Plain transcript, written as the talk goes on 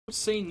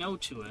say no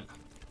to it.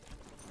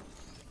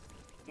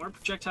 More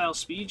projectile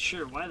speed?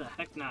 Sure, why the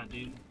heck not,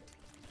 dude?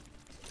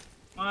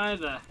 Why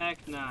the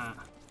heck not?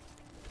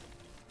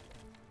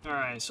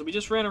 Alright, so we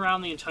just ran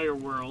around the entire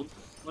world.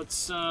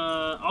 Let's,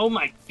 oh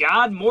my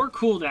god, more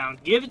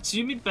cooldown. Give it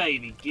to me,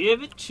 baby.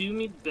 Give it to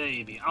me,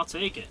 baby. I'll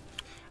take it.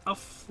 I'll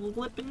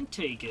flippin'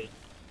 take it.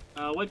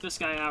 Wipe this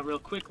guy out real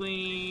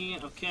quickly.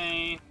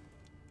 Okay.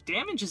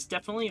 Damage is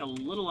definitely a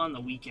little on the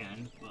weak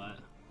end, but...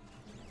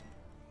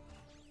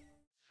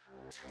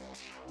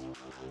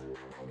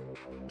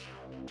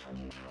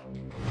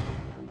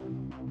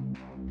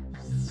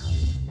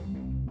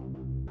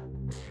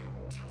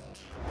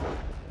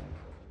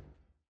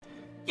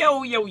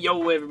 Yo,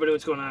 everybody,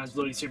 what's going on? It's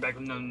Lodious here, back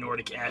with another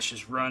Nordic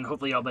Ashes run.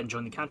 Hopefully y'all been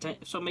enjoying the content.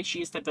 If so, make sure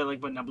you tap that like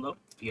button down below.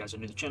 If you guys are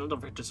new to the channel, don't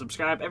forget to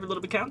subscribe. Every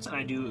little bit counts, and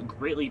I do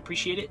greatly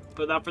appreciate it.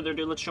 But without further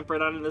ado, let's jump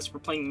right on into this. We're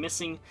playing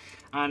Missing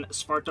on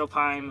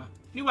Svartalfheim.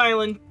 New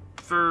island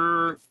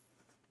for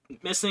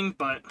Missing,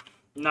 but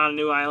not a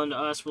new island to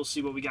us. We'll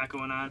see what we got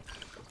going on.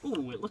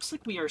 Ooh, it looks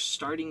like we are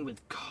starting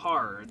with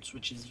cards,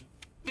 which is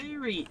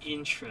very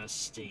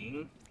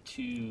interesting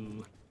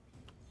to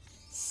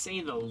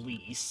say the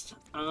least.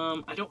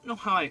 I don't know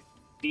how I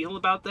feel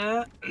about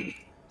that. I'm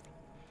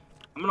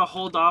gonna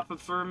hold off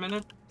for a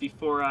minute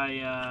before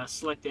I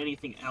select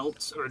anything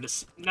else, or to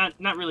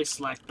not really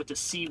select, but to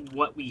see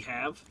what we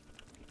have.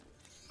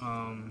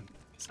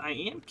 'Cause I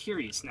am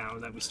curious now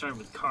that we started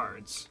with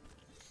cards.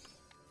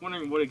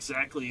 Wondering what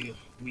exactly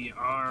we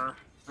are,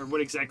 or what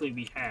exactly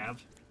we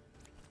have.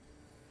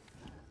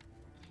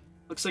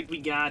 Looks like we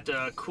got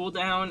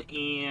cooldown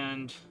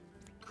and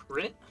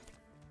crit.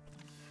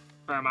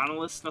 For our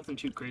monoliths, nothing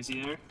too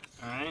crazy there.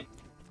 Alright.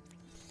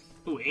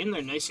 Ooh, and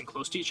they're nice and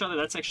close to each other.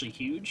 That's actually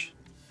huge.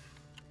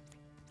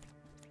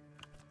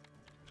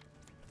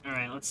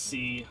 Alright, let's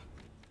see.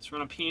 Let's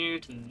run up here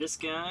to this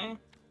guy.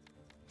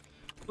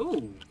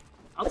 Ooh,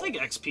 I'll take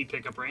XP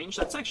pickup range.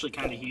 That's actually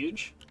kind of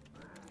huge.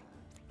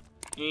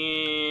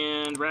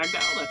 And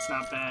Ragdoll, that's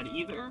not bad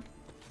either.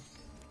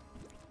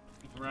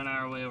 Run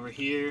our way over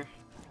here.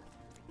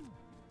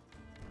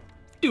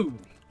 Dude!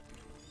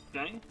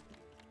 Okay.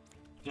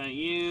 Got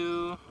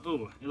you.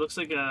 Oh, it looks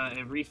like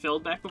it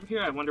refilled back over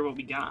here. I wonder what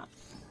we got.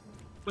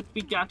 What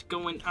we got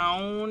going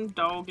on?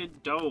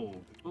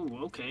 Dog-a-dog. Oh,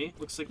 okay.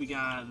 Looks like we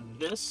got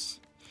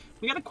this.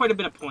 We got quite a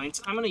bit of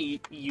points. I'm going to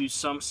use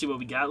some, see what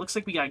we got. Looks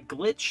like we got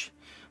Glitch.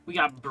 We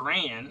got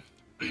Bran.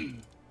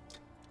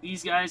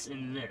 These guys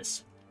and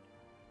this.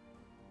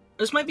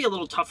 This might be a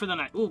little tougher than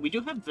I... Ooh, we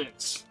do have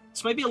this.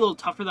 This might be a little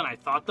tougher than I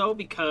thought, though,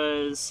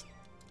 because...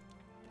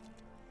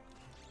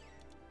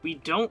 we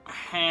don't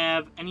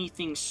have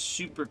anything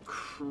super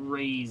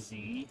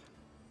crazy.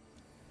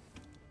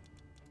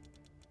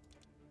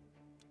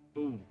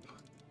 Ooh.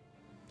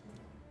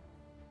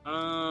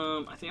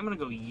 I think I'm gonna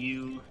go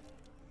you.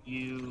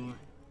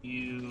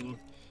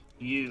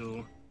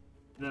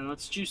 Then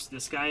let's juice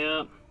this guy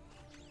up.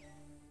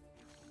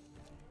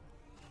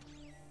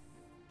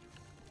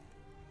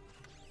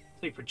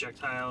 Take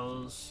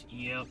projectiles.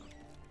 Yep.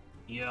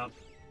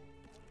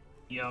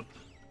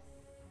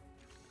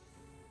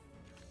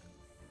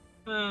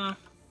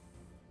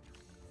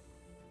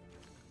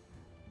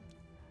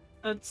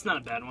 That's not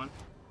a bad one.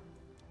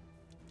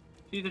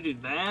 Either do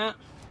that.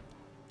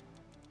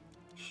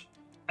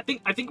 I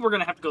think we're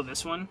gonna have to go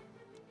this one,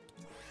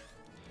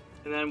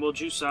 and then we'll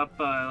juice up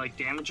like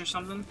damage or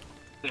something.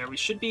 There, we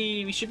should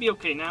be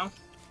okay now.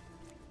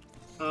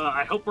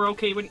 I hope we're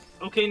okay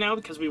now,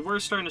 because we were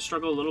starting to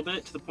struggle a little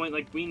bit to the point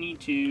like we need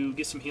to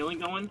get some healing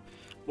going,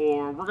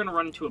 or we're gonna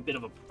run into a bit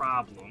of a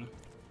problem.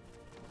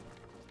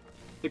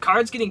 The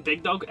cards getting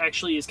big, though,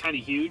 actually is kind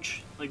of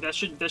huge. Like, that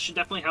should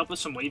definitely help with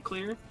some wave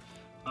clear.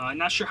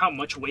 Not sure how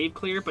much wave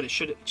clear, but it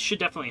should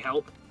definitely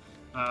help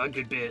a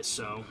good bit,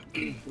 so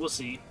we'll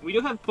see. We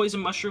do have Poison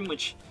Mushroom,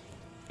 which,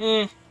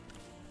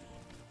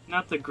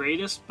 not the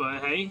greatest, but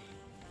hey,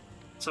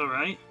 it's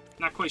alright.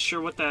 Not quite sure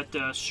what that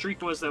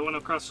streak was that went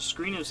across the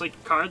screen. It was like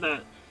a card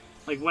that,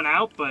 like, went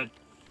out, but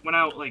went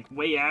out, like,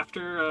 way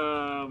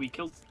after we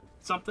killed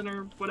something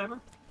or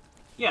whatever.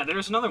 Yeah,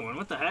 there's another one.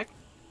 What the heck?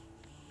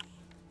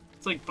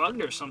 It's like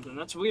bugged or something.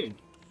 That's weird.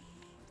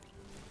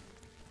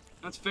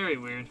 That's very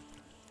weird.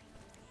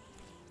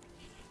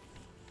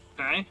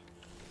 Okay.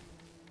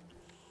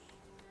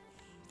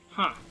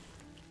 Huh.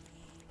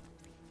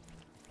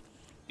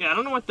 Yeah, I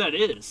don't know what that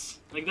is.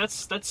 Like,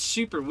 that's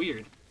super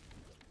weird.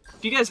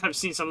 If you guys have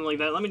seen something like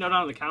that, let me know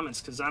down in the comments,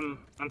 because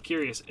I'm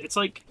curious. It's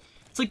like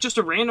just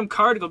a random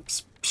card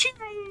goes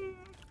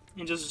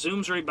and just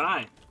zooms right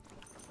by.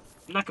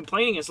 I'm not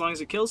complaining as long as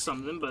it kills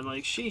something, but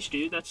like, sheesh,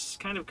 dude, that's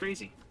kind of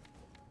crazy.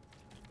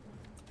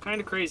 Kind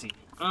of crazy.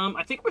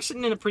 I think we're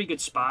sitting in a pretty good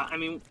spot. I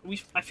mean,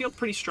 I feel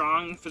pretty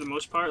strong for the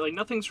most part. Like,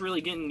 nothing's really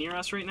getting near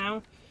us right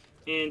now.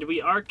 And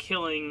we are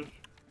killing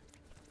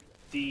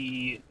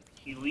the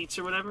elites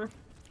or whatever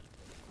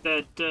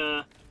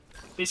that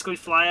basically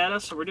fly at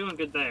us, so we're doing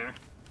good there.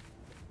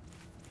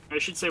 I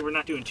should say we're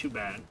not doing too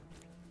bad.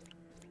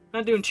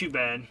 Not doing too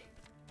bad.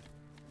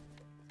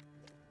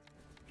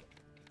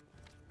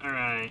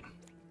 Alright.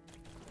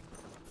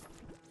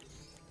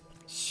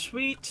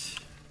 Sweet.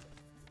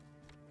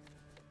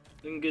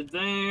 Doing good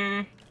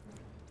there.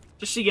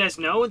 Just so you guys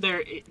know,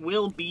 there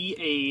will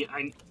be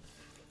a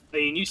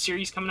new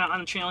series coming out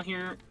on the channel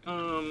here.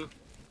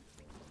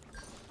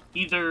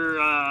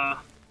 Either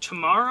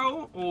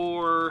tomorrow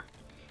or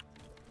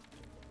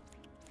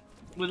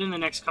within the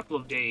next couple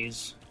of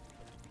days.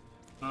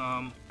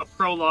 A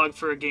prologue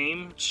for a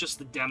game. It's just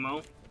the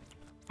demo.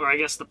 Or I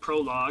guess the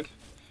prologue.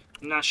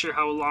 I'm not sure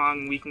how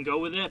long we can go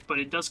with it, but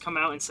it does come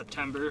out in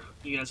September.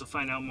 You guys will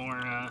find out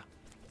more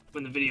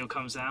when the video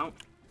comes out.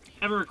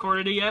 Haven't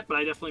recorded it yet, but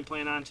I definitely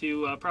plan on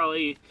to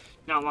probably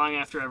not long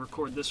after I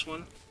record this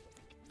one.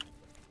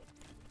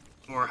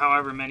 Or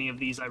however many of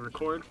these I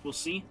record. We'll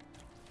see.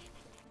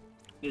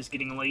 It is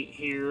getting late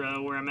here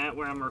where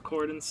I'm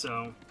recording,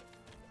 so...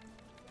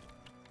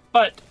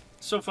 But,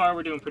 so far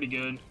we're doing pretty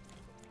good.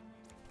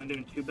 Not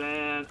doing too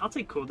bad. I'll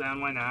take cooldown,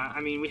 why not?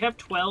 I mean, we have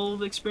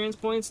 12 experience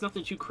points,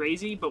 nothing too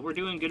crazy, but we're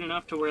doing good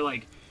enough to where,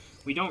 like,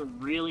 we don't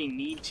really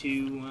need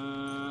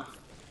to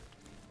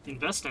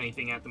invest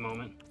anything at the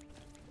moment.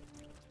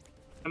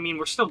 I mean,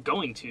 we're still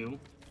going to,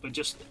 but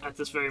just at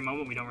this very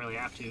moment we don't really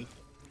have to.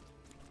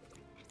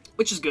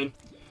 Which is good.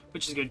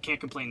 Which is good, can't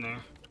complain there.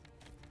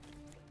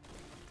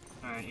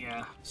 Alright,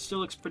 yeah. Still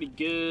looks pretty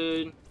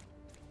good.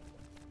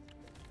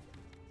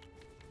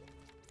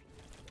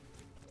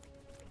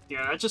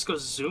 Yeah, that just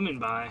goes zooming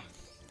by.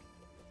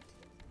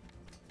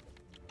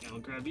 Yeah, I'll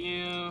grab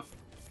you.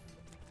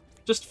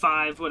 Just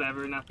 5,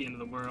 whatever, not the end of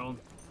the world.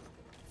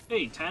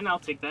 Hey, 10, I'll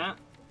take that.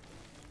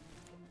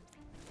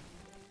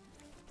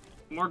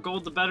 More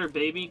gold the better,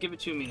 baby. Give it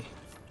to me.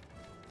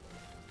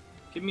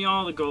 Give me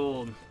all the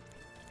gold.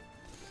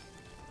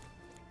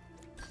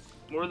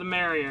 More the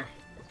merrier.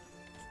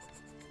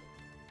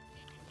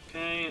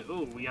 Okay,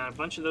 ooh, we got a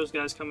bunch of those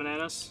guys coming at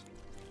us.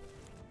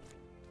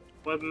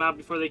 Wipe them out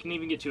before they can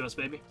even get to us,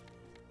 baby.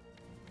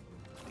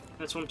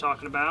 That's what I'm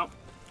talking about.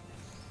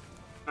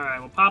 Alright,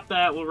 we'll pop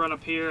that. We'll run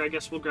up here. I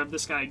guess we'll grab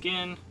this guy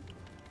again.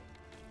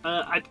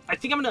 I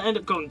think I'm going to end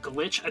up going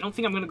Glitch. I don't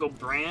think I'm going to go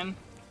Bran.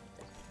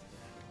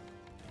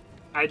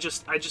 I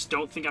just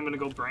don't think I'm going to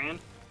go Bran.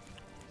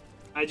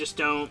 I just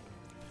don't...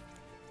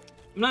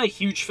 I'm not a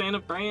huge fan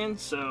of Bran,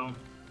 so...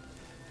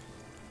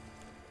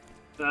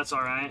 That's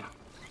alright.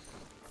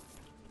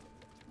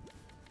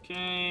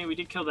 Okay, we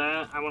did kill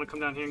that. I want to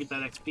come down here and get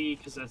that XP,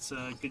 because that's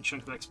a good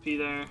chunk of XP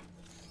there.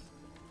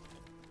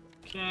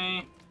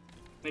 Okay.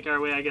 Make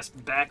our way, I guess,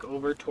 back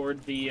over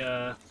toward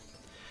the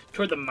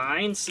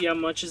mine. See how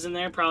much is in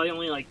there. Probably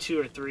only like 2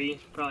 or 3.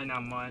 Probably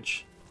not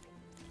much.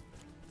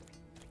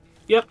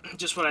 Yep,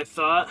 just what I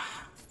thought.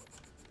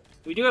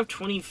 We do have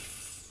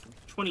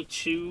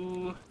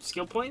 22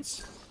 skill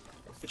points,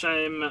 which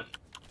I'm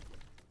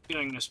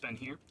going to spend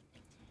here.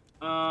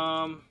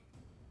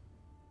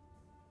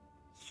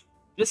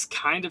 This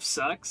kind of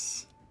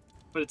sucks,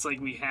 but it's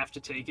like we have to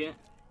take it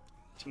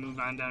to move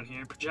on down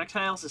here.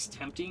 Projectiles is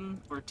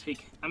tempting, or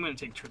take... I'm going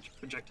to take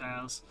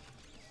projectiles.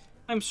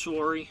 I'm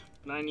sorry,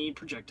 but I need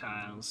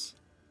projectiles.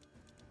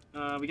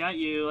 We got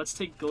you. Let's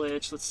take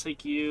Glitch. Let's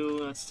take you.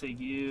 Let's take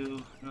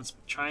you. Let's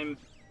try and...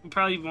 We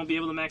probably won't be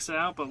able to max it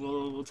out, but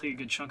we'll take a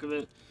good chunk of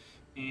it.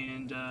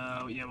 And,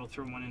 yeah, we'll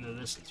throw one into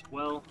this as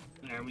well.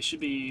 There, we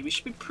should be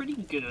pretty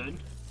good.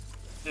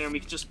 There, we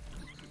can just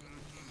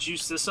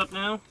juice this up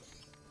now.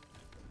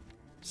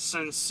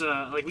 Since,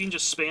 like, we can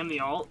just spam the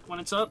alt when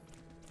it's up,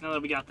 now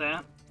that we got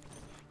that.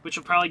 Which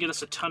will probably get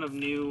us a ton of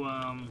new,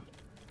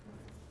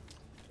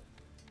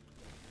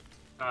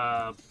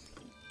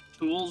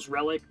 tools,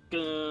 relics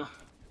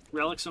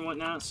and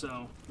whatnot,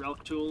 so,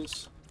 relic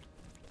tools,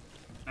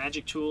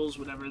 magic tools,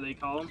 whatever they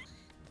call them.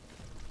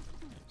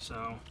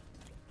 So,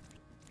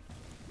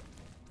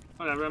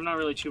 whatever, I'm not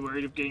really too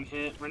worried of getting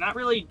hit. We're not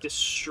really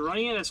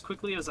destroying it as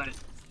quickly as I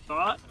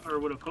thought, or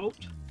would have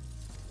hoped.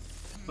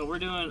 But we're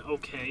doing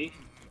okay.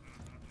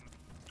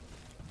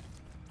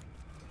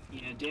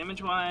 Yeah,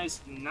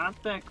 damage-wise,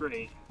 not that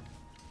great.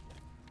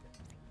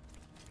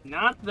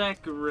 Not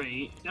that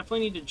great. Definitely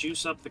need to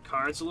juice up the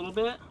cards a little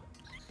bit,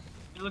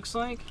 it looks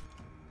like.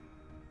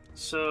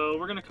 So,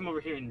 we're gonna come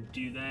over here and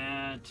do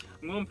that.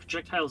 I'm going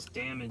projectiles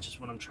damage is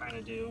what I'm trying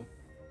to do.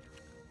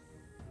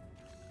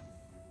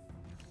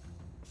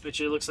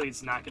 Which it looks like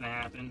it's not gonna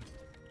happen.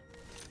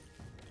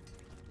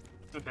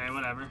 Okay,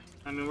 whatever.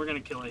 I mean, we're gonna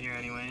kill it here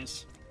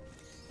anyways.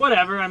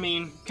 Whatever, I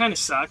mean, kinda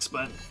sucks,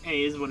 but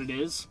hey, is what it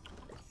is.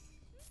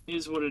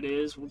 Is what it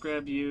is. We'll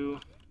grab you.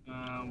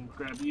 We'll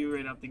grab you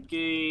right out the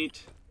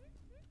gate.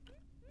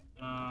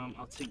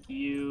 I'll take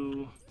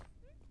you.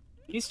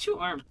 These two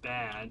aren't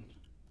bad.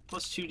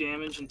 Plus 2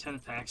 damage and 10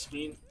 attack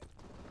speed.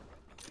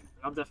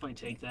 I'll definitely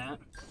take that.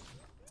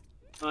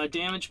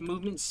 Damage,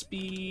 movement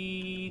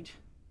speed.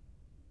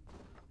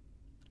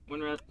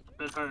 1 red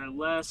heart or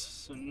less,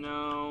 so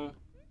no.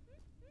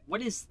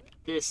 What is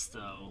this,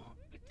 though?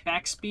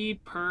 Attack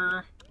speed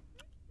per...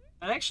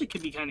 That actually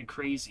could be kind of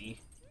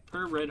crazy.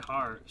 Per red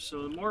heart.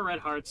 So the more red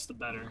hearts, the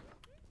better.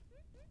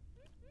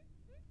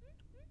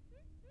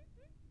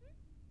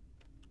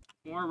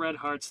 More red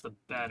hearts, the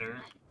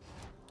better.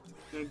 I'm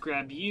gonna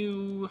grab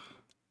you.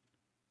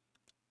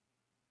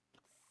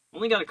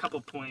 Only got a couple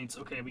points.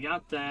 Okay, we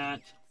got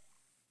that.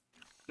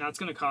 Now it's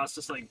going to cost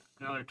us like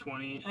another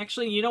 20.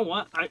 Actually, you know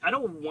what? I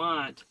don't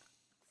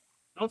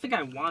think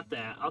I want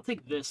that. I'll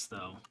take this,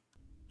 though.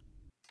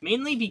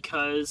 Mainly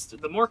because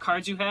the more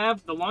cards you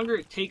have, the longer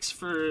it takes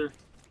for...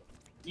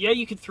 Yeah,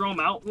 you can throw them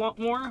out a lot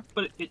more,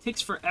 but it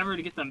takes forever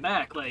to get them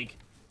back. Like,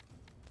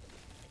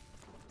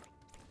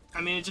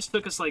 I mean, it just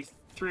took us like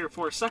 3 or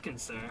 4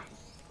 seconds there.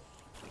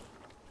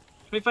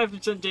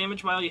 25%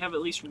 damage while you have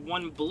at least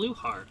 1 blue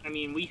heart. I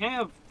mean, we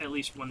have at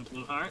least 1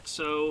 blue heart,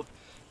 so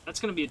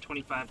that's going to be a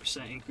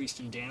 25% increase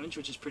in damage,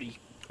 which is pretty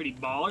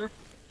baller.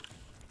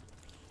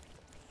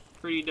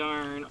 Pretty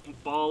darn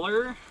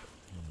baller.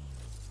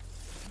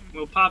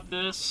 We'll pop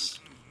this.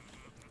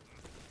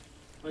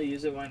 I'll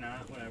use it, why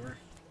not? Whatever.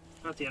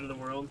 Not the end of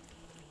the world.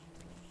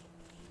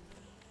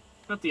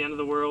 Not the end of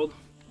the world.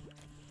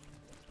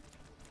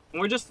 And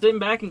we're just sitting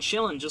back and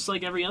chilling, just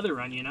like every other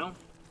run, you know?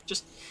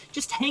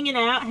 Just hanging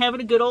out,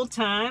 having a good old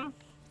time.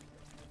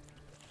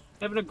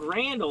 Having a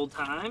grand old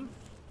time.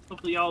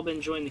 Hopefully y'all have been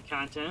enjoying the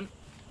content.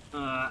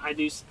 I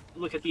do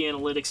look at the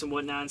analytics and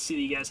whatnot and see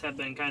that you guys have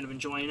been kind of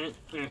enjoying it.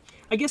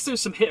 I guess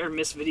there's some hit or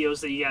miss videos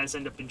that you guys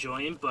end up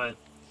enjoying, but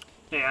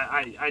hey,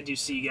 I do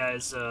see you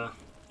guys are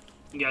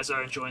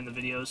enjoying the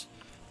videos.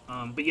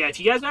 But yeah, if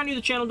you guys are new to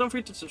the channel, don't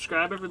forget to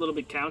subscribe. Every little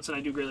bit counts, and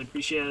I do greatly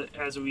appreciate it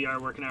as we are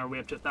working our way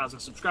up to 1,000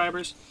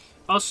 subscribers.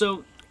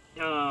 Also,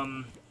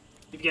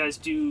 if you guys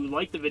do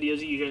like the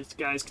videos, you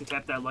guys can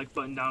tap that like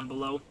button down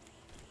below.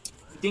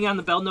 Ding on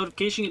the bell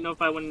notification, get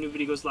notified when a new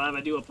video goes live. I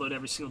do upload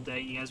every single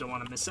day. You guys don't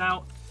want to miss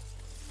out.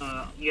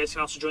 You guys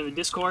can also join the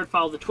Discord,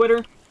 follow the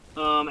Twitter,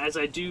 as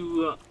I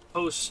do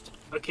post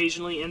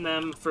occasionally in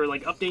them for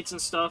like updates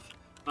and stuff.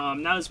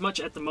 Not as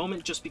much at the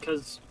moment, just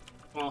because,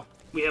 well,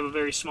 we have a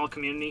very small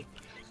community.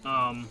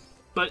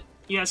 But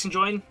you guys can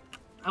join,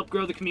 help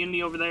grow the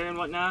community over there and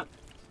whatnot.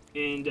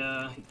 And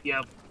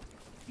yeah.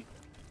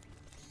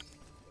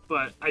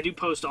 But I do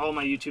post all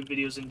my YouTube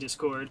videos in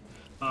Discord.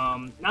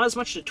 Not as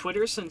much to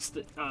Twitter, since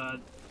they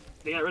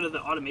got rid of the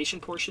automation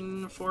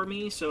portion for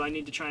me, so I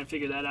need to try and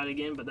figure that out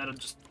again, but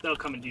that'll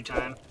come in due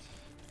time.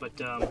 But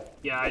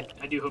yeah,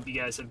 I do hope you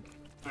guys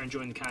are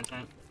enjoying the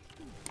content.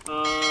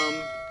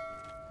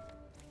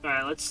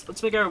 Alright,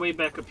 let's make our way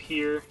back up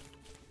here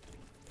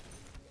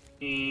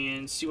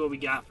and see what we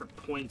got for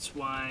points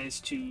wise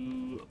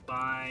to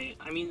buy.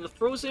 I mean, the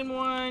frozen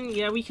one,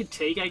 yeah, we could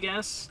take, I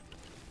guess.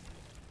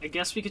 I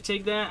guess we could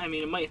take that. I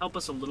mean, it might help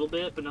us a little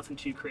bit, but nothing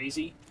too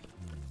crazy.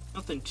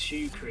 Nothing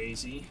too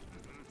crazy.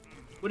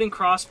 Wooden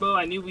crossbow,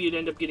 I knew we'd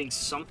end up getting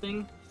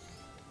something.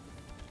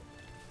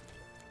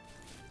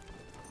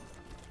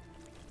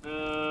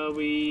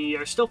 We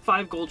are still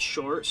 5 gold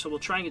short, so we'll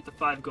try and get the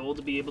 5 gold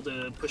to be able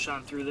to push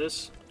on through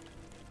this.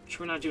 Which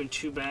we're not doing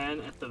too bad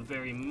at the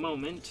very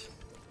moment.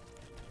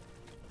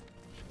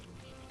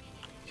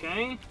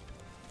 Okay.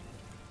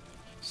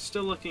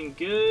 Still looking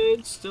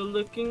good, still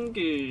looking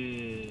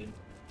good.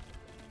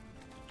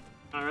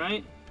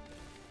 Alright.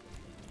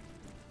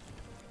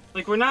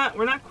 Like, we're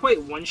not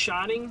quite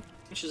one-shotting,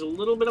 which is a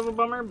little bit of a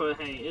bummer,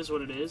 but hey, it is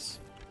what it is.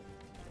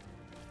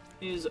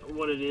 Is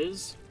what it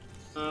is.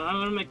 I'm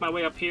gonna make my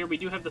way up here. We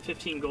do have the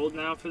 15 gold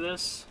now for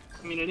this.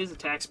 I mean, it is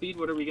attack speed.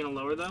 What are we gonna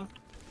lower, though?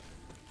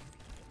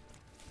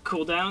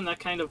 Cooldown, that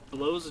kind of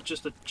blows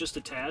just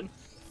a tad.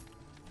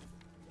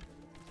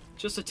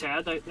 Just a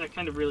tad, that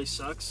kind of really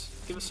sucks.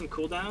 Give us some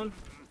cooldown.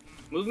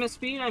 Movement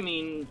speed, I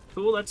mean,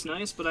 cool, that's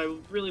nice, but I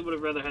really would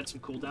have rather had some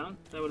cooldown.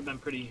 That would have been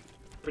pretty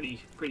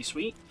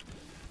sweet.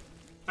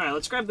 Alright,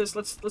 let's grab this.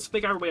 Let's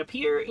make our way up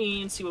here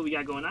and see what we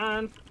got going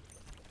on.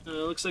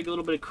 Looks like a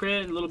little bit of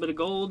crit, a little bit of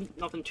gold.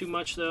 Nothing too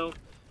much, though.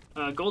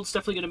 Gold's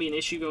definitely going to be an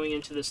issue going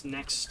into this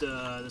next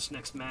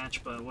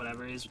match, but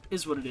whatever.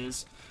 Is what it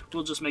is.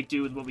 We'll just make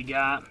do with what we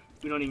got.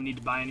 We don't even need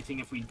to buy anything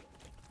if we...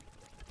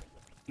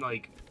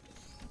 like...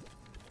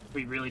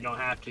 we really don't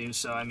have to,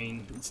 so, I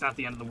mean, it's not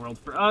the end of the world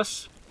for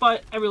us.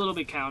 But every little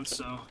bit counts,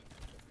 so,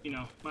 you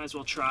know, might as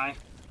well try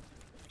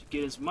to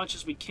get as much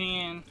as we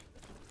can.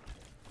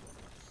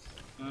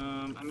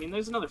 I mean,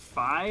 there's another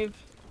 5.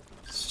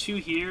 It's 2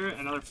 here,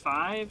 another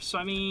 5. So,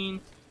 I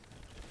mean,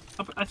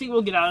 I think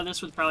we'll get out of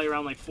this with probably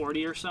around, like,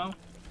 40 or so.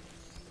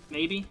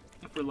 Maybe,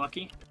 if we're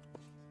lucky.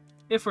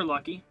 If we're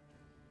lucky.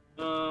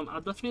 I'll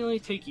definitely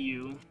take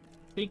you.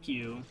 Take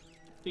you.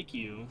 Take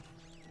you.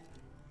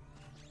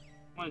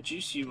 I want to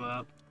juice you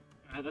up.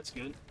 Alright, that's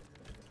good.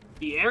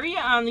 The area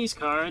on these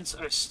cards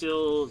are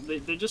still...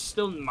 they're just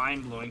still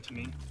mind-blowing to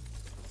me.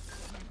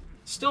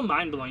 Still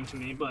mind-blowing to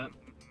me, but...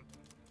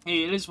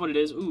 hey, it is what it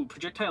is. Ooh,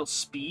 projectile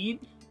speed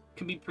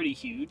can be pretty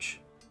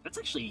huge. That's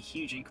actually a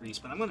huge increase,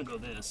 but I'm gonna go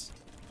this.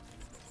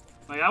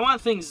 Like, I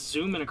want things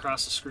zooming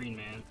across the screen,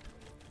 man.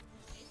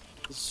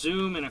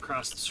 Zooming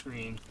across the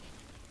screen.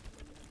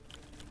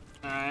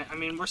 Alright, I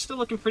mean, we're still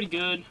looking pretty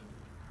good.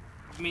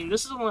 I mean,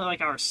 this is only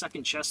like our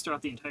second chest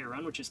throughout the entire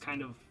run, which is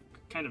kind of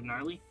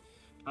gnarly.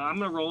 I'm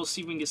gonna roll,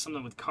 see if we can get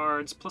something with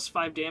cards. Plus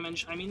 5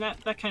 damage. I mean,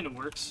 that kind of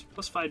works.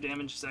 Plus 5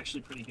 damage is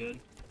actually pretty good.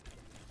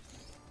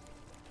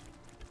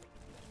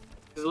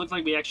 Because it looked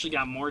like we actually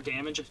got more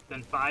damage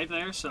than 5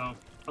 there, so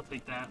I'll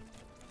take that.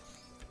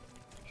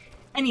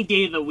 Any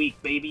day of the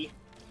week, baby.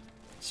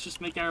 Let's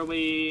just make our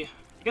way,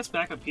 I guess,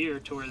 back up here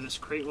to where this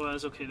crate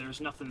was. Okay, there's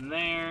nothing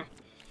there.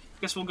 I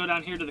guess we'll go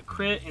down here to the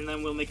crit, and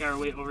then we'll make our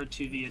way over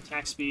to the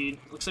attack speed.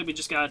 Looks like we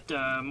just got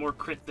more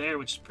crit there,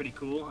 which is pretty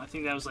cool. I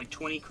think that was like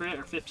 20 crit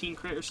or 15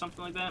 crit or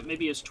something like that.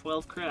 Maybe it's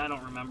 12 crit. I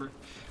don't remember.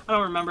 I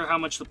don't remember how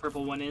much the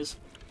purple one is.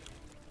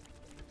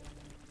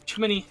 Too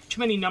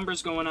many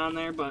numbers going on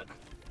there, but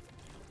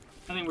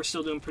I think we're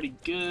still doing pretty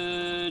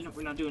good.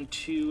 We're not doing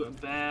too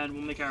bad.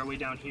 We'll make our way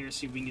down here,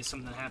 see if we can get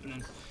something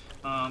happening.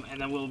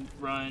 And then we'll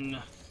run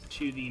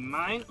to the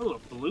mine. Oh, a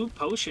blue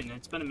potion.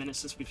 It's been a minute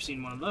since we've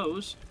seen one of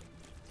those.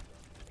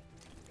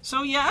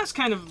 So yeah, that's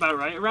kind of about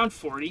right. Around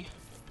 40.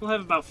 We'll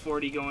have about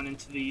 40 going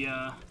into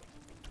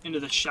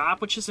the shop,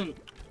 which isn't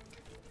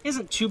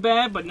too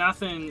bad, but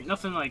nothing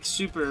like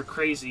super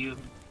crazy,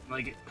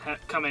 like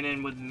coming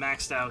in with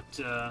maxed out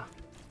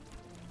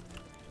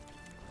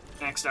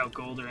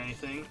gold or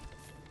anything.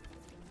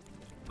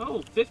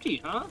 Oh,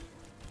 50, huh?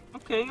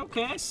 Okay,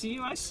 I see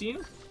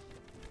you.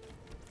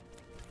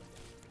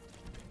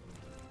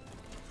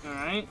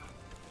 Alright.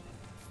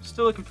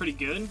 Still looking pretty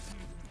good.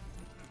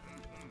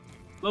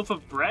 Loaf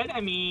of bread?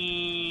 I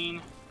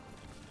mean,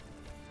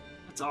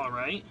 that's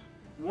alright.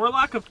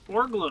 Warlock of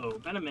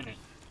Orglow. Been a minute.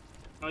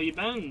 How you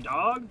been,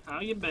 dog?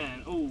 How you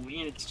been? Oh,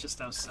 and it's just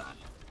outside.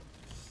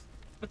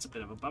 That's a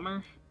bit of a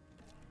bummer.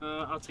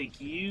 I'll take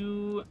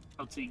you.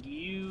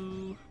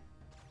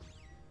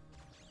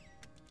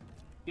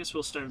 Guess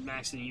we'll start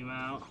maxing you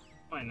out.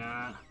 Why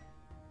not?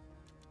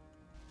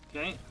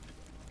 Okay.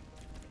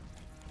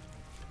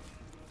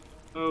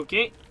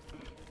 Okay.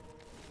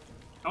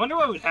 I wonder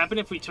what would happen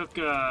if we took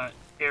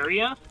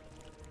area.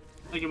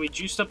 Like if we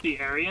juiced up the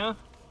area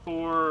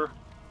for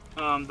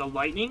the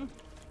lightning.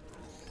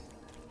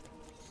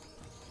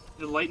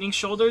 The lightning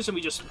shoulders, and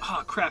we just...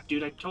 Oh, crap,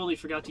 dude. I totally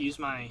forgot to use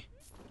my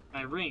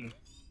ring.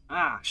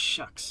 Ah,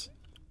 shucks.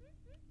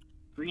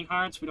 Green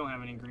hearts? We don't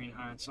have any green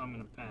hearts, so I'm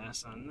going to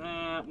pass on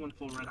that. One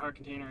full red heart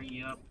container.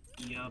 Yup.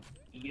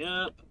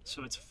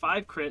 So it's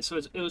 5 crit, so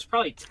it was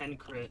probably 10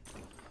 crit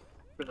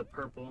for the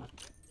purple.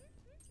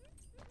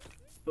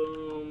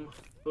 Boom,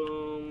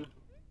 boom,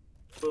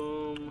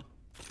 boom,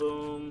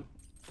 boom.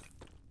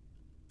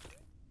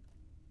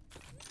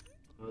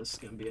 Oh, this is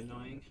going to be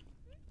annoying.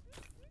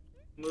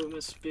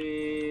 Movement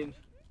speed.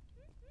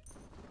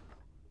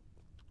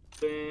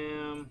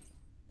 Bam.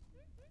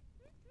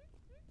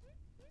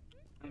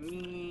 I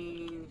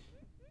mean...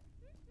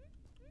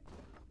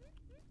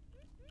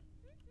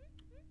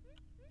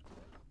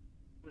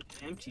 What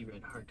an empty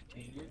red heart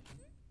container.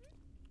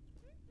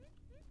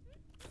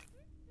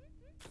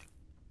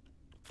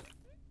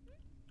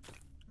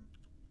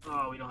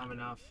 Oh, we don't have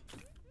enough.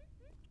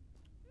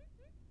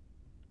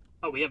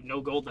 Oh, we have no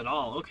gold at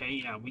all.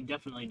 Okay, yeah, we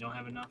definitely don't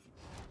have enough.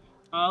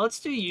 Let's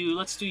do you.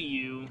 Let's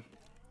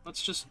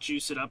just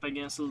juice it up, I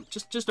guess.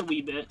 Just a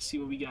wee bit. See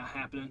what we got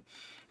happening.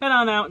 Head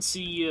on out and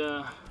see,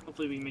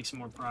 hopefully we can make some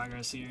more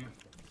progress here.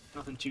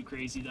 Nothing too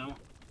crazy, though.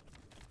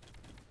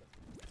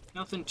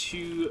 Nothing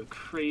too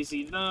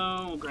crazy,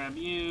 though. We'll grab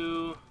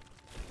you.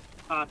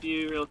 Pop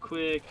you real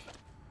quick.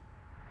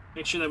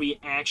 Make sure that we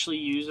actually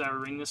use our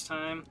ring this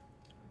time.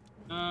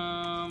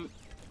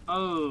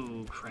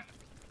 Oh, crap.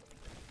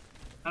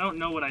 I don't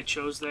know what I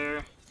chose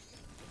there.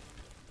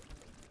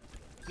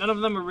 None of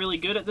them are really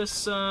good at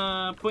this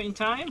point in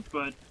time,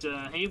 but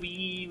hey,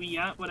 we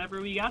got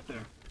whatever we got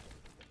there.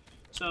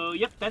 So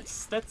yep,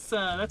 that's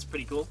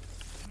pretty cool.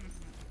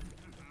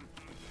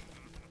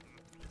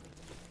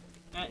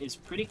 That is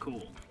pretty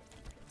cool.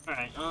 All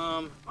right,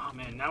 oh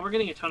man, now we're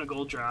getting a ton of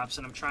gold drops,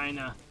 and I'm trying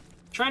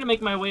to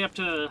make my way up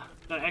to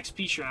the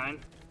XP shrine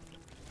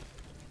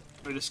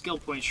or the skill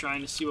point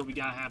shrine to see what we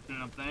got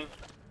happening up there.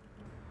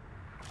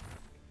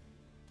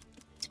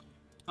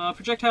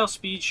 Projectile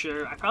speed,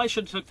 sure. I probably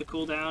should have took the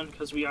cooldown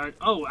because we are...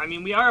 Oh, I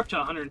mean, we are up to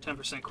 110%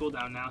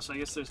 cooldown now, so I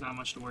guess there's not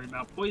much to worry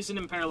about. Poison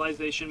and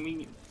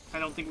paralyzation, I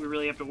don't think we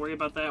really have to worry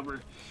about that.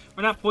 We're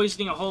not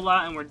poisoning a whole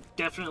lot, and we're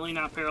definitely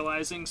not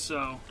paralyzing,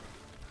 so...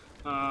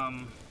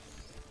 I'm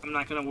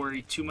not going to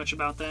worry too much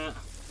about that.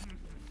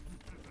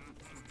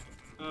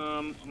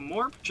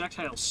 More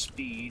projectile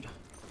speed.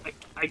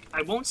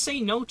 I won't say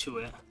no to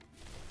it.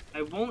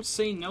 I won't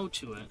say no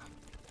to it.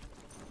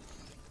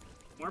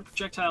 More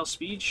projectile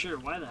speed? Sure,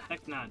 why the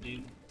heck not,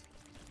 dude?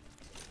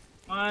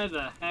 Why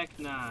the heck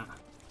not?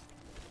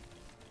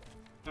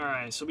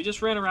 Alright, so we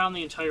just ran around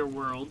the entire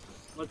world.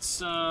 Let's,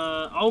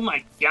 oh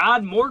my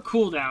god, more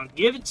cooldown.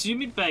 Give it to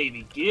me,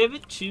 baby. Give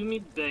it to me,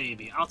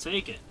 baby. I'll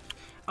take it.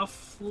 I'll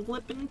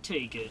flippin'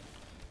 take it.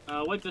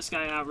 Wipe this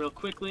guy out real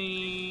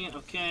quickly.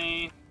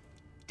 Okay.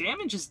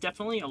 Damage is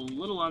definitely a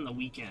little on the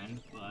weak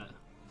end, but...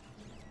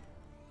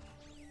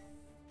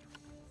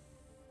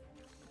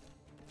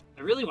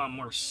 I really want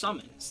more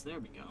summons. There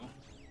we go.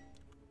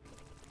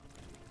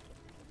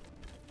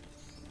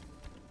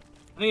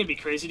 I think it'd be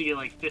crazy to get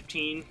like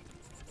 15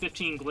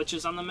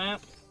 glitches on the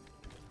map.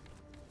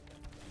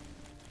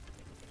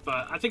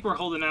 But I think we're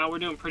holding out. We're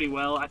doing pretty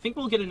well. I think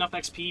we'll get enough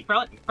XP.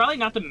 Probably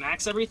not to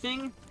max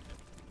everything,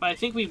 but I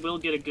think we will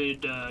get a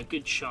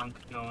good chunk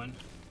going.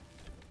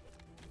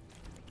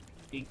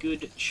 A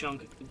good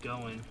chunk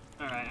going.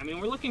 All right. I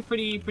mean, we're looking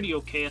pretty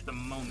okay at the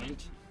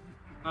moment.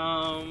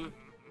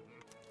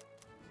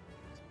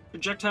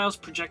 Projectiles,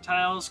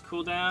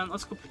 cooldown.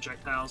 Let's go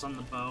projectiles on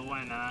the bow.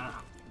 Why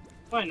not?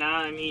 Why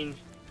not? I mean,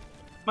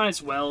 might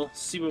as well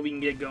see what we can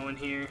get going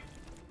here.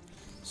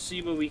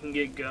 See what we can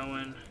get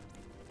going.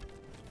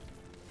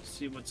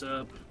 See what's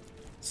up.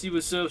 See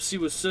what's up. See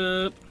what's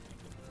up.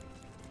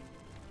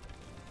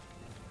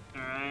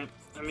 All right.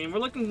 I mean, we're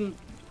looking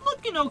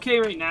okay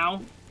right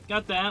now.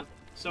 Got that.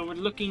 So we're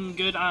looking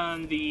good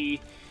on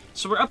the.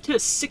 So we're up to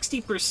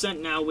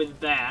 60% now with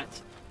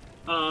that.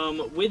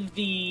 With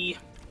the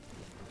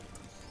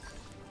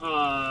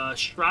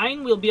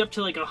shrine, we'll be up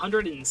to like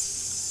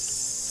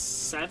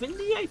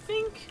 170, I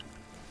think.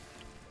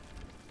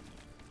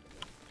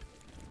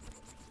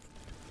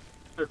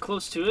 Or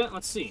close to it.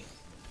 Let's see.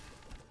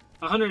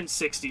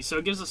 160, so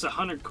it gives us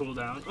 100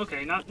 cooldown.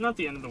 Okay, not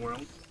the end of the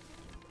world.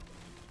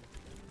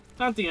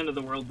 Not the end of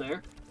the world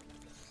there.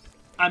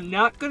 I'm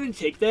not gonna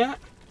take that.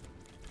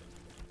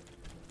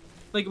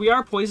 Like, we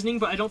are poisoning,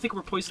 but I don't think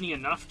we're poisoning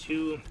enough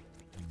to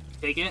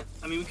take it.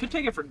 I mean, we could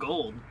take it for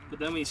gold, but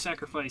then we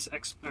sacrifice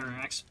X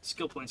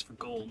skill points for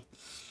gold.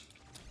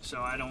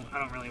 So I don't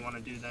really want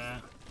to do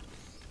that.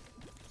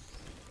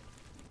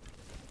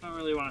 I don't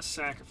really want to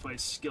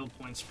sacrifice skill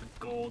points for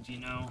gold, you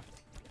know.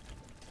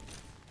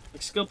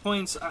 Like, skill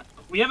points,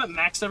 we haven't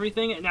maxed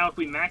everything, and now if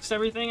we maxed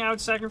everything, I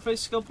would sacrifice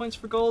skill points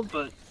for gold,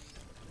 but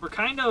we're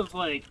kind of,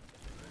 like,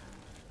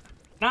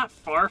 not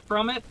far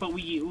from it, but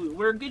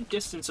we're a good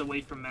distance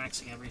away from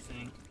maxing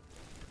everything,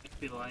 I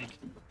feel like.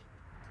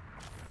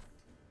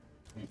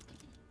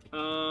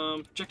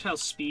 Projectile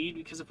speed,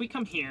 because if we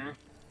come here,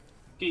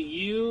 get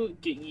you,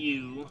 get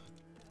you,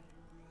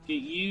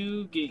 get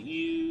you, get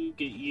you,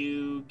 get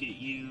you, get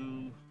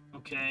you,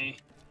 okay,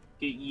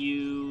 get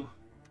you.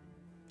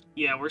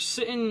 Yeah, we're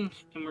sitting,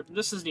 and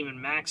this isn't even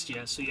maxed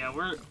yet, so yeah,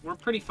 we're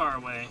pretty far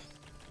away.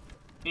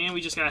 And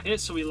we just got hit,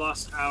 so we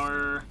lost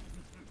our,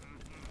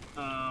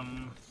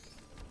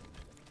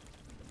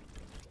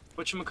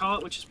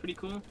 whatchamacallit, which is pretty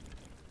cool.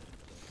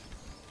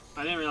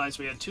 I didn't realize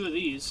we had 2 of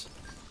these.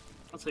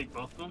 I'll take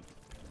both of them.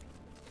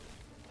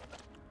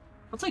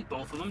 I'll take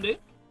both of them, dude.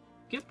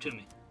 Give them to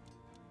me.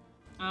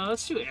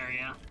 Let's do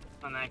area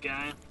on that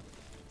guy.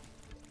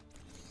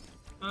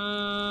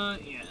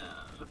 Yeah,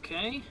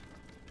 okay.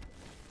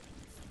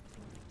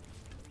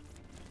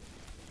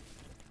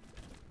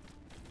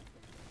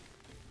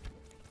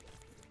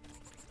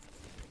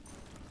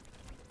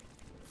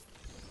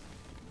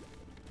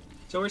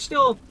 So we're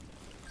still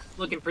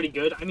looking pretty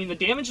good. I mean, the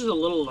damage is a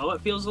little low,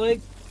 it feels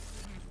like.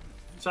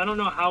 So I don't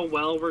know how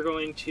well we're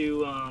going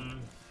to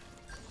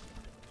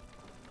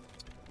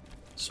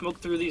smoke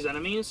through these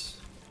enemies.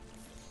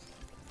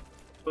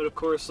 But of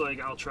course,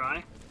 like, I'll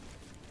try.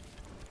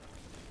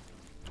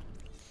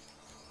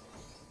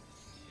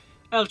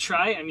 I'll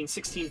try. I mean,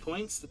 16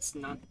 points. That's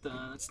not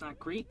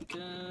great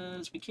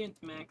because we can't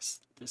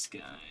max this guy.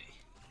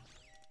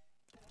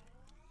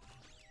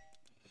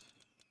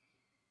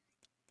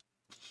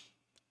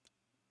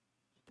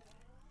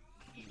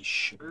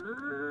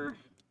 Sure.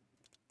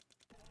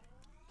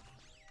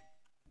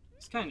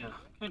 It's kind of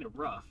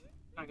rough.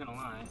 Not gonna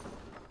lie.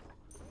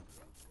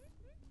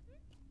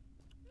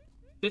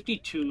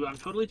 52. I'm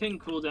totally taking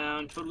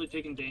cooldown. Totally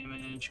taking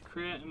damage.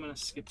 Crit. I'm gonna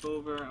skip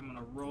over. I'm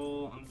gonna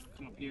roll. I'm gonna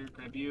come up here.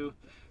 Grab you.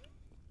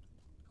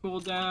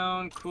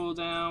 Cooldown.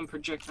 Cooldown.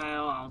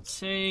 Projectile. I'll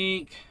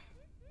take.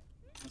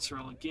 Let's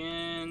roll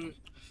again.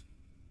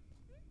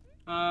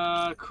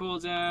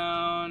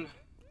 Cooldown.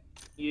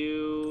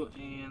 You,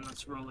 and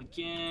let's roll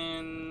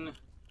again.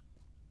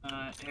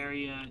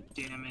 Area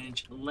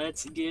damage.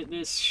 Let's get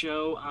this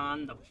show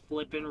on the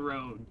flippin'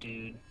 road,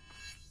 dude.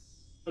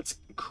 Let's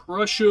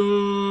crush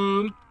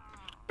him.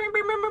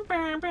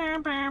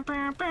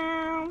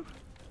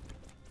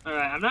 Alright,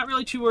 I'm not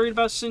really too worried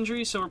about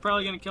Sindri, so we're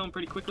probably gonna kill him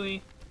pretty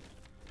quickly.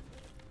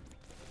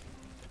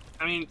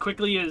 I mean,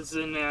 quickly as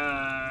in,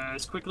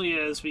 as quickly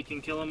as we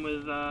can kill him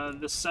with,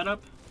 this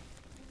setup.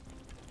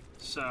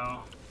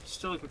 So,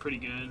 still looking pretty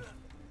good.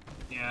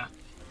 Yeah.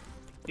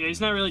 Yeah,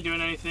 he's not really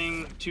doing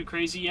anything too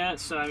crazy yet,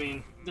 so I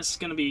mean, this is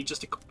gonna be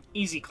just a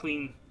easy,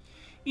 clean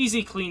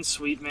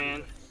sweep,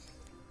 man.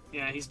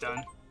 Yeah, he's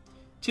done.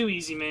 Too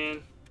easy,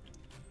 man.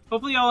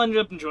 Hopefully y'all ended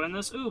up enjoying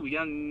this. Ooh, we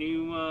got a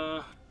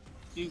new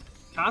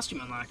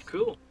costume unlocked.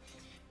 Cool.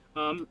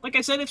 Like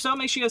I said, if so,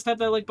 make sure you guys tap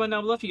that like button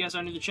down below. If you guys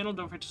are new to the channel,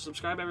 don't forget to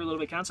subscribe. Every little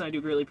bit counts, and I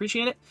do greatly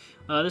appreciate it.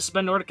 This has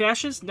been Nordic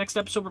Ashes. Next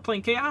episode, we're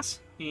playing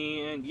Chaos.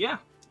 And yeah,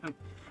 I'll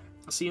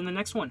see you in the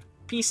next one.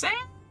 Peace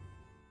out!